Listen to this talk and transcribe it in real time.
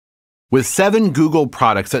With 7 Google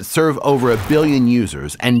products that serve over 1 billion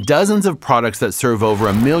users and dozens of products that serve over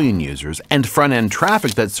 1 million users and front-end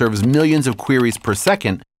traffic that serves millions of queries per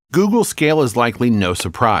second, Google's scale is likely no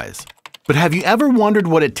surprise. But have you ever wondered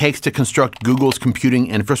what it takes to construct Google's computing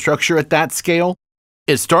infrastructure at that scale?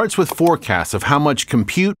 It starts with forecasts of how much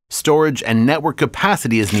compute, storage, and network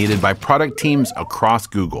capacity is needed by product teams across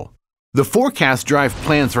Google. The forecasts drive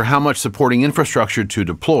plans for how much supporting infrastructure to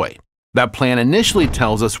deploy. That plan initially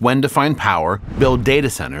tells us when to find power, build data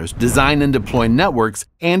centers, design and deploy networks,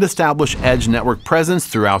 and establish edge network presence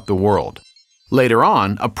throughout the world. Later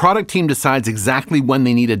on, a product team decides exactly when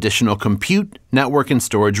they need additional compute, network, and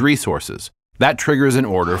storage resources. That triggers an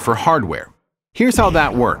order for hardware. Here's how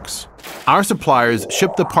that works. Our suppliers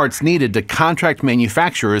ship the parts needed to contract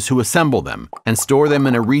manufacturers who assemble them and store them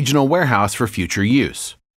in a regional warehouse for future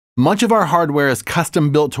use. Much of our hardware is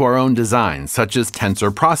custom-built to our own designs, such as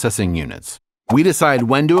tensor processing units. We decide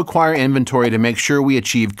when to acquire inventory to make sure we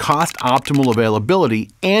achieve cost-optimal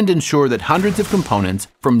availability and ensure that hundreds of components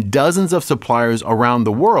from dozens of suppliers around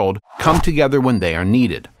the world come together when they are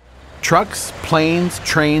needed. Trucks, planes,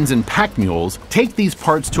 trains, and pack mules take these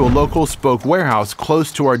parts to a local spoke warehouse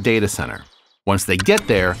close to our data center. Once they get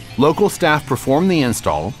there, local staff perform the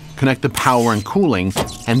install, connect the power and cooling,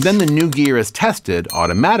 and then the new gear is tested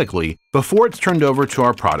automatically before it's turned over to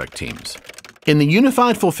our product teams. In the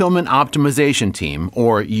Unified Fulfillment Optimization Team,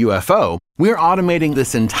 or UFO, we're automating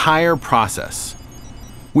this entire process.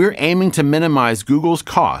 We're aiming to minimize Google's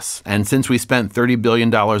costs, and since we spent $30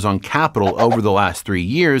 billion on capital over the last 3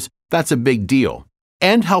 years, that's a big deal,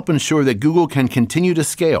 and help ensure that Google can continue to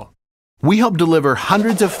scale. We help deliver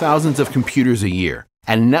hundreds of thousands of computers a year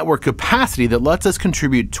and network capacity that lets us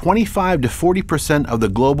contribute 25 to 40% of the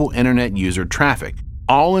global internet user traffic,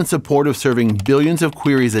 all in support of serving billions of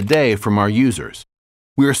queries a day from our users.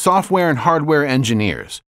 We are software and hardware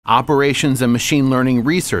engineers, operations and machine learning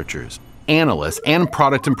researchers, analysts, and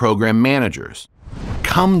product and program managers.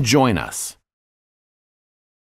 Come join us.